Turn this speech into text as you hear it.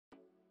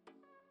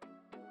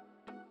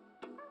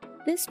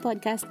This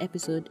podcast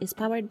episode is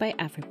powered by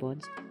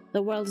AfriPods,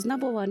 the world's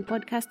 #1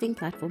 podcasting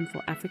platform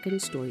for African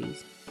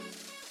stories.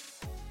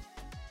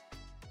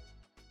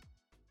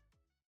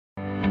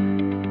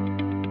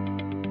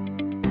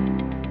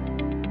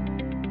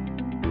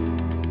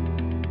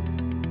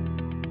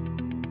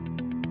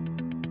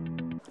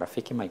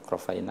 Rafiki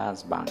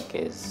Microfinance Bank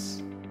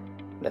is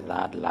the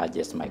third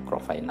largest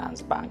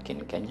microfinance bank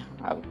in Kenya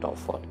out of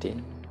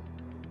 14,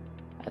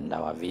 and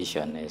our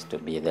vision is to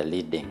be the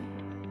leading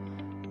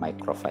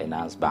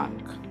microfinance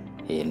bank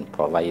in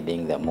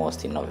providing the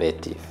most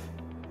innovative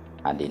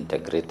and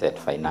integrated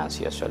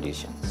financial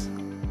solutions.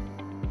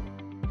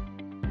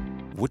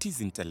 What is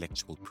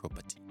intellectual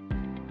property?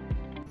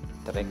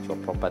 Intellectual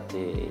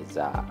property is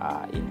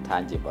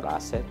intangible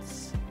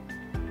assets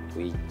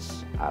which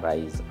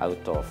arise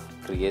out of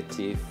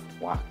creative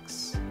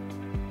works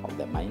of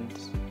the mind,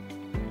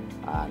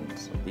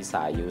 and these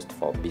are used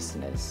for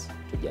business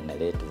to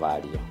generate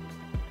value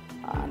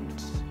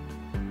and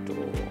to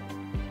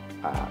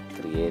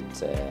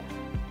create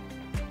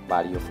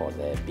value for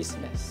the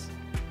business.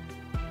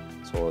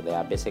 So they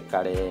are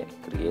basically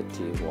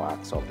creative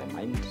works of the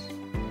mind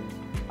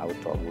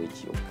out of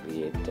which you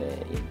create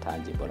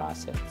intangible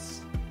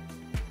assets.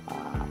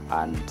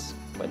 And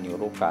when you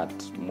look at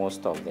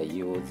most of the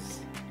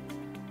youth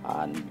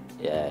and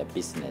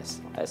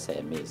business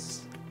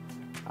SMEs,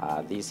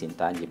 these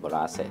intangible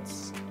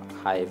assets,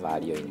 high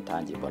value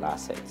intangible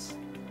assets,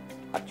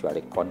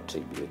 actually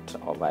contribute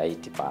over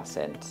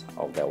 80%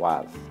 of the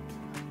worth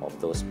of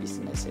those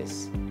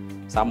businesses.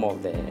 Some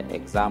of the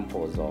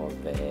examples of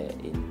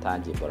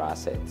intangible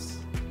assets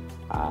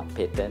are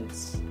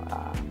patents.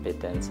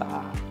 Patents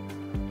are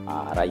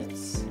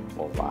rights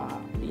over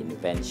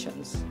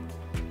inventions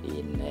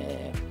in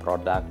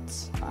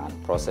products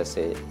and process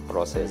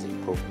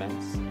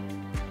improvements.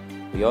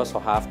 We also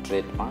have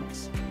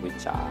trademarks,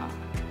 which are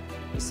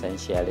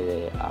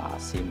essentially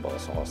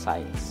symbols or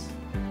signs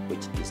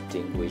which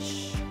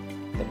distinguish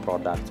the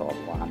products of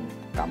one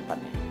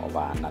company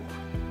over another.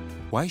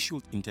 Why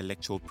should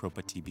intellectual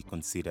property be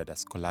considered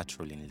as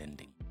collateral in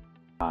lending?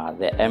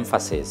 The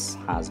emphasis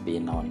has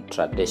been on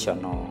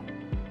traditional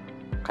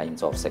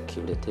kinds of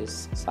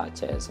securities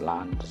such as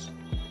land,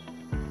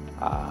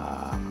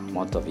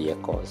 motor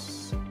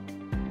vehicles,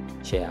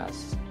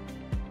 shares.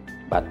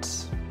 But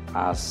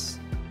as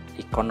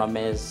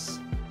economies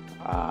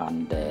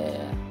and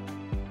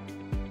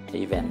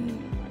even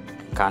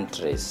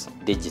countries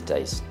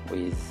digitize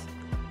with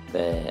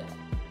the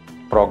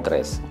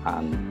progress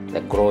and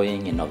the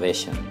growing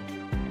innovation,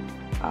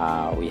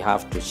 we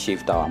have to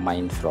shift our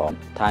mind from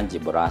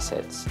tangible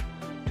assets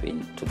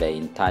to the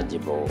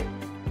intangible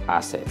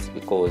assets,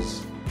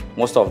 because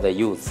most of the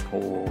youth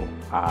who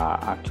are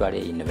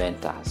actually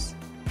inventors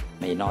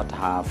may not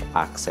have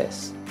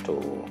access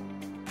to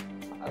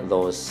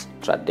those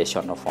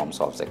traditional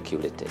forms of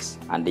securities.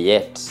 And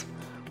yet,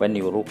 when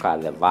you look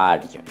at the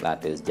value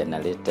that is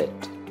generated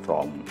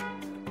from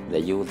the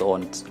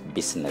youth-owned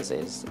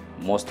businesses,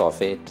 most of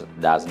it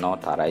does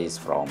not arise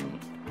from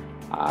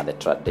the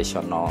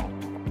traditional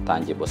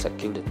tangible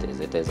securities.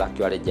 It is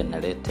actually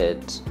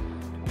generated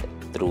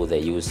through the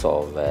use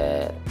of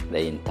the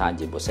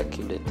intangible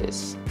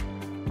securities,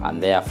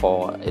 and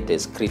therefore it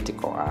is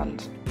critical,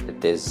 and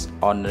it is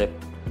only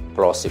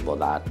plausible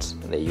that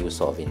the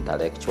use of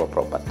intellectual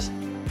property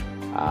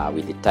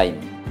with the time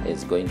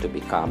is going to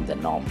become the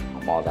norm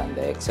more than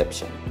the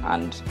exception.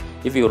 And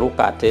if you look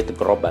at it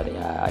globally,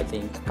 I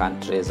think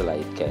countries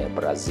like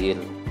Brazil,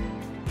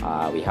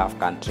 we have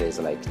countries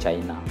like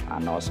China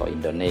and also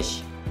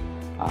Indonesia.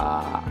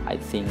 I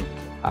think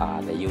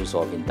the use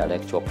of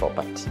intellectual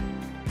property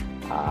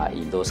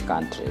in those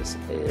countries,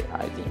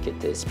 I think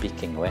it is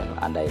speaking well,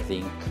 and I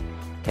think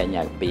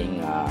Kenya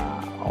being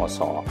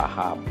also a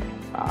hub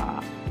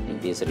in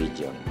this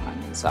region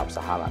and in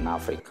sub-Saharan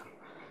Africa,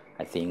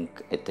 I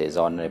think it is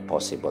only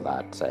possible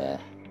that,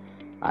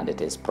 and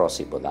it is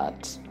possible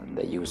that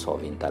the use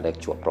of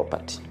intellectual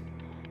property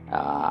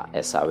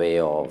as a way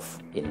of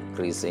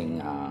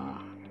increasing,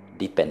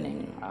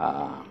 deepening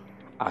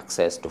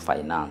access to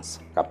finance,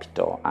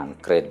 capital, and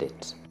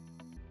credit.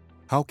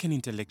 How can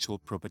intellectual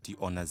property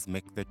owners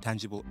make their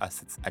tangible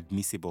assets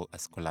admissible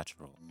as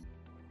collateral?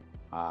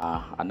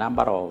 A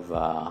number of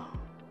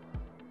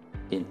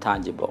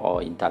intangible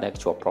or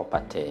intellectual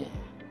property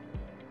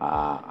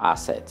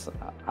assets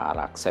are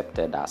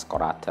accepted as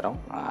collateral,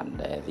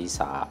 and these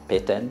are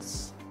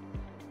patents,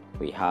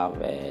 we have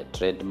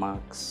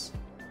trademarks,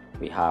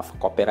 we have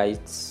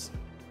copyrights,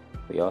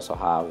 we also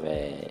have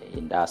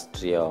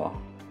industrial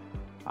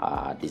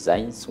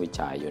designs which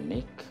are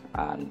unique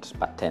and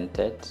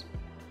patented.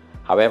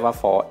 However,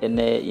 for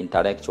any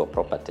intellectual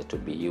property to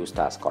be used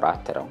as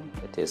collateral,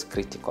 it is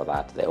critical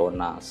that the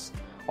owners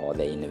or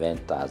the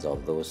inventors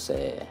of those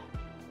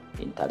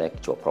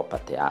intellectual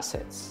property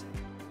assets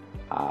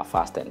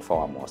first and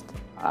foremost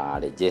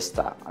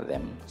register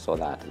them so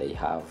that they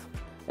have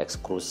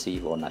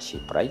exclusive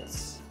ownership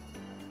rights.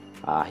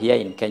 Here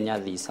in Kenya,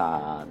 these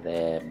are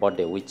the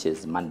body which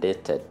is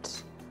mandated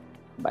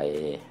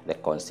by the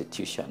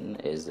Constitution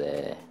is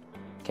the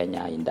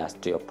Kenya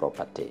Industrial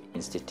Property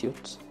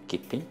Institute,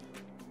 KIPI,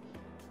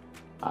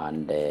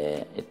 and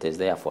it is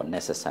therefore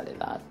necessary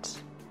that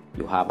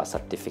you have a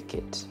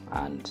certificate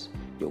and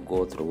you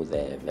go through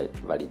the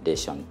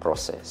validation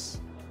process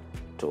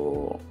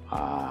to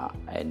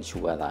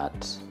ensure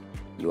that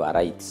your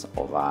rights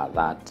over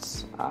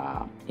that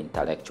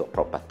intellectual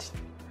property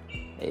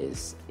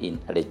is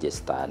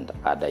registered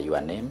under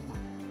your name.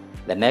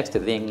 The next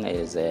thing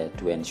is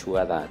to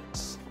ensure that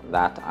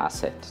that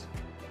asset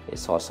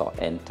is also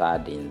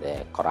entered in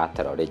the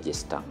collateral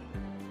register,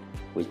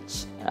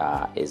 which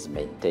is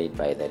maintained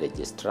by the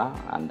registrar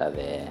under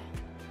the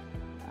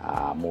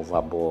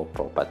movable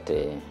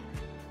property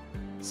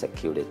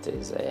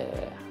securities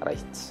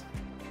rights.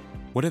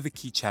 What are the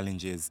key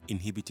challenges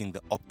inhibiting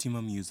the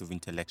optimum use of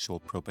intellectual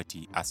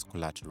property as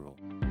collateral?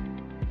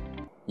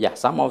 Yeah,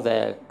 some of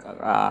the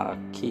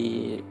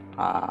key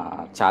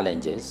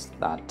challenges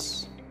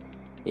that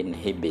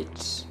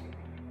inhibit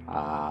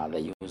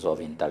the use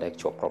of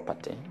intellectual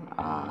property,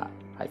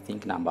 I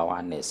think number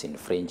one is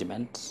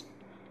infringement.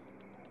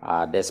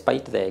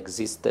 Despite the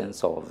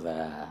existence of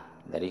the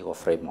legal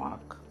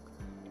framework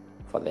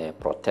for the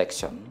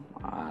protection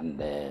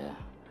and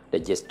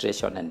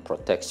registration and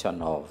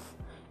protection of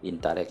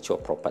intellectual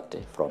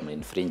property from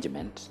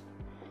infringement,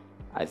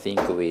 I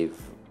think with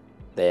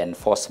the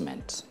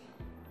enforcement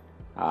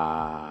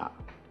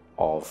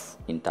of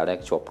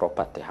intellectual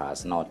property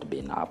has not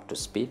been up to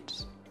speed.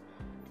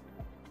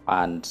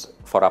 And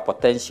for a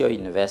potential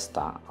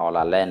investor or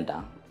a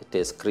lender, it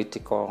is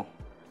critical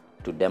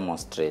to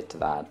demonstrate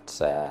that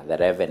the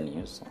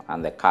revenues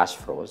and the cash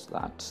flows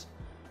that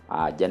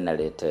are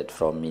generated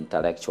from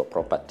intellectual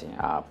property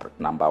are,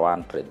 number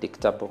one,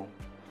 predictable,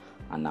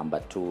 and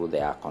number two, they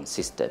are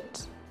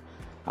consistent.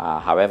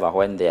 However,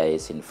 when there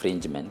is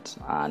infringement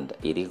and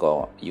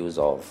illegal use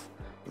of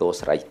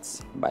those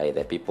rights by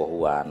the people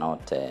who are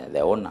not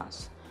the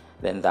owners,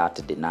 then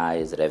that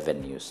denies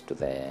revenues to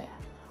the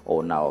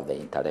owner of the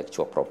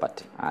intellectual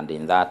property. And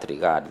in that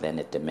regard, then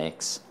it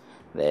makes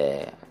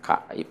the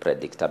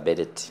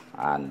predictability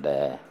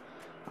and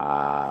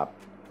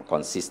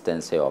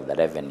consistency of the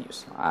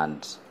revenues.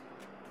 And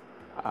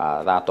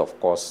that, of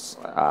course,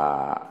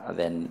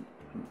 then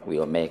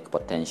will make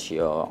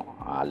potential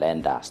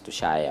lenders to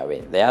shy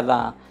away. The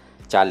other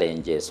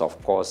challenge is,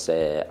 of course,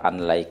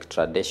 unlike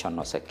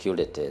traditional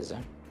securities,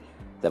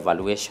 the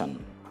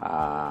valuation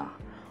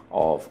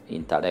of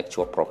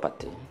intellectual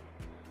property,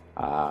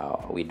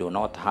 we do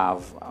not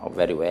have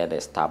very well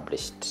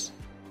established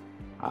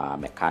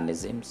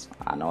mechanisms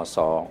and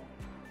also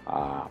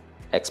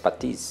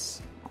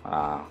expertise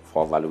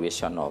for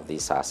valuation of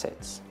these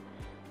assets.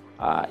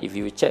 If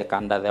you check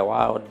under the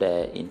World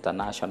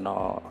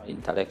International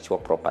Intellectual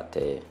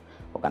Property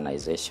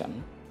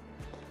Organization,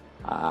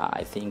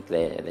 I think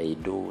they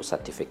do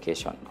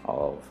certification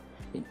of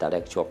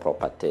intellectual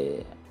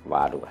property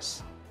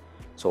valuers.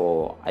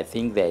 So I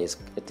think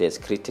it is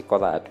critical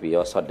that we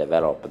also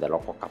develop the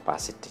local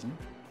capacity.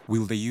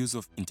 Will the use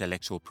of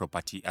intellectual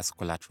property as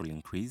collateral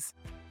increase?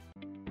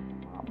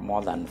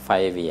 More than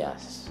 5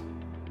 years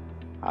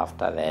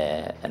after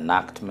the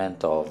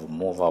enactment of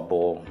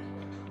movable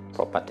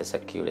property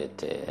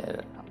security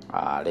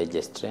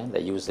registry,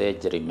 the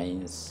usage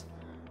remains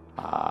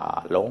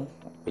low.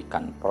 We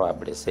can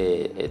probably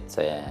say it's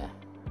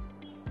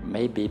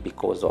maybe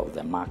because of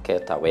the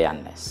market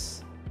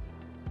awareness.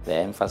 The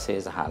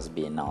emphasis has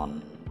been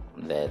on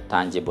the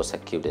tangible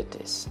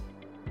securities.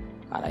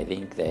 And I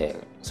think the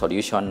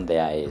solution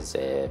there is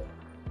to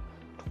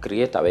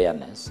create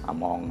awareness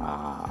among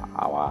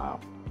our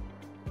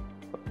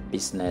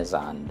business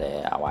and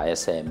our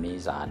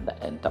SMEs and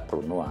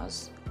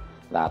entrepreneurs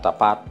that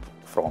apart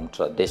from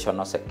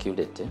traditional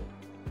security,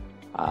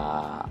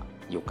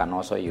 you can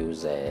also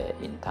use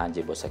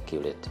intangible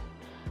security.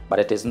 But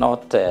it is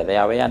not,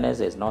 the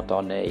awareness is not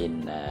only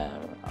in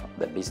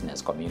the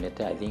business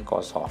community. I think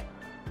also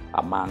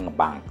among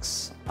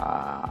banks,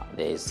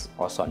 there is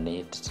also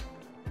need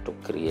to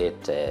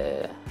create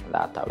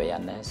that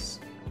awareness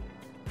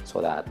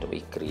so that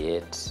we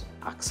create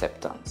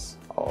acceptance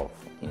of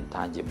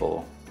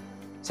intangible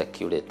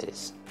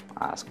securities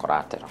as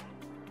collateral.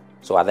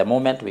 So at the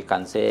moment we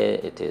can say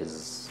it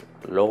is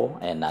low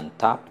and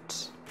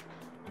untapped,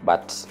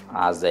 but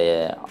as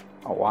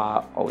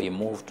we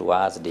move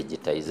towards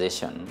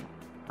digitization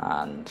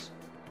and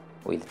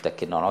with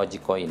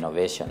technological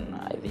innovation,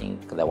 I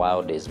think the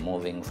world is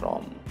moving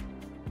from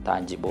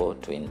tangible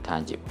to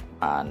intangible,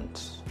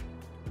 and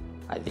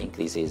I think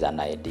this is an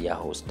idea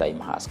whose time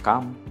has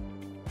come,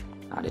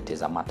 and it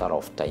is a matter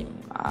of time.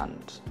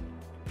 And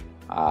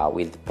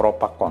with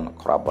proper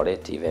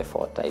collaborative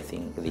effort, I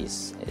think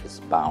this is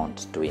bound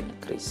to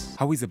increase.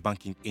 How is the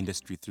banking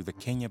industry, through the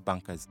Kenya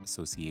Bankers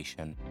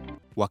Association,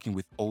 working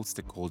with all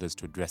stakeholders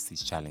to address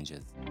these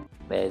challenges?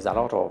 There is a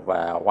lot of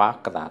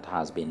work that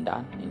has been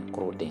done,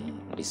 including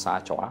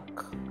research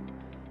work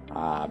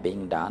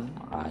being done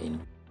in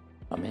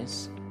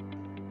economies.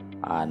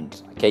 And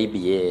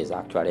KBA is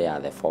actually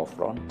at the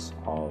forefront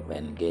of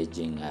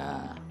engaging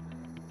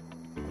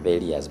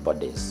various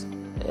bodies,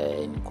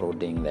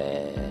 including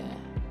the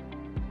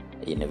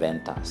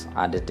inventors.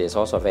 And it is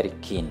also very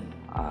keen,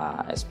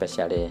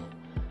 especially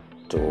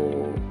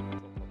to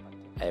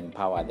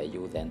empower the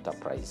youth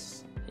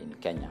enterprise in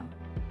Kenya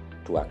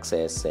to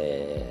access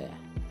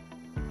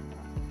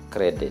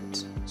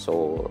credit.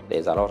 So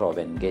there's a lot of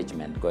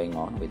engagement going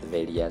on with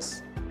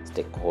various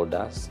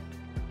stakeholders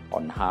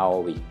on how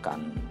we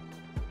can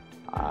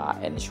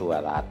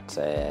ensure that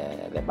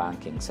the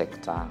banking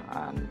sector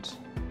and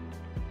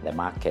the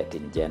market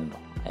in general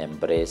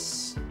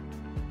embrace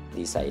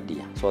this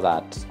idea so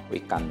that we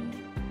can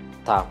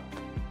tap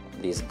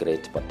this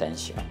great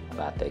potential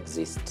that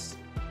exists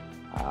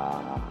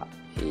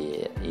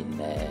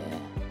in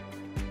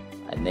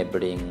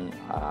enabling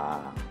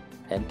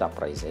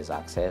enterprises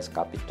access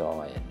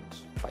capital and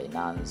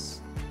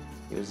finance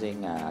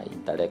using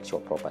intellectual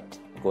property.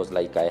 Because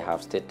like I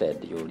have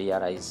stated, you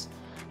realize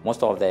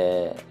most of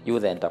the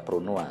youth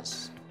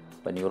entrepreneurs,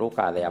 when you look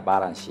at their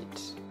balance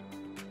sheets,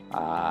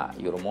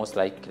 you'll most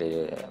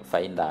likely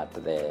find that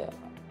the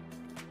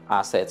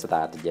assets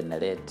that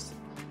generate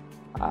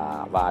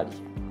value,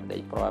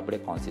 they probably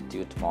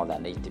constitute more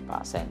than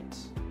 80%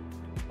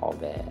 of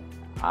the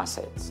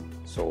assets.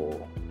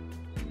 So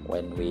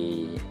when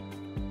we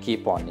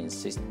keep on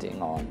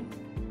insisting on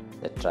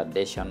the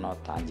traditional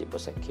tangible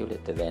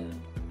security,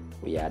 then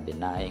we are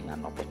denying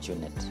an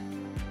opportunity.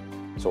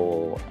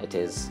 So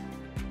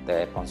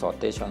the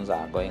consultations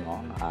are going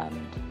on,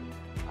 and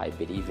I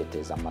believe it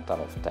is a matter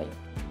of time,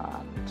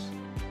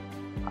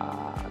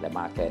 and the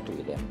market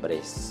will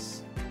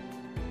embrace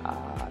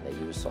the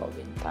use of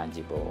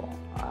intangible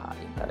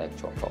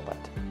intellectual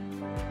property.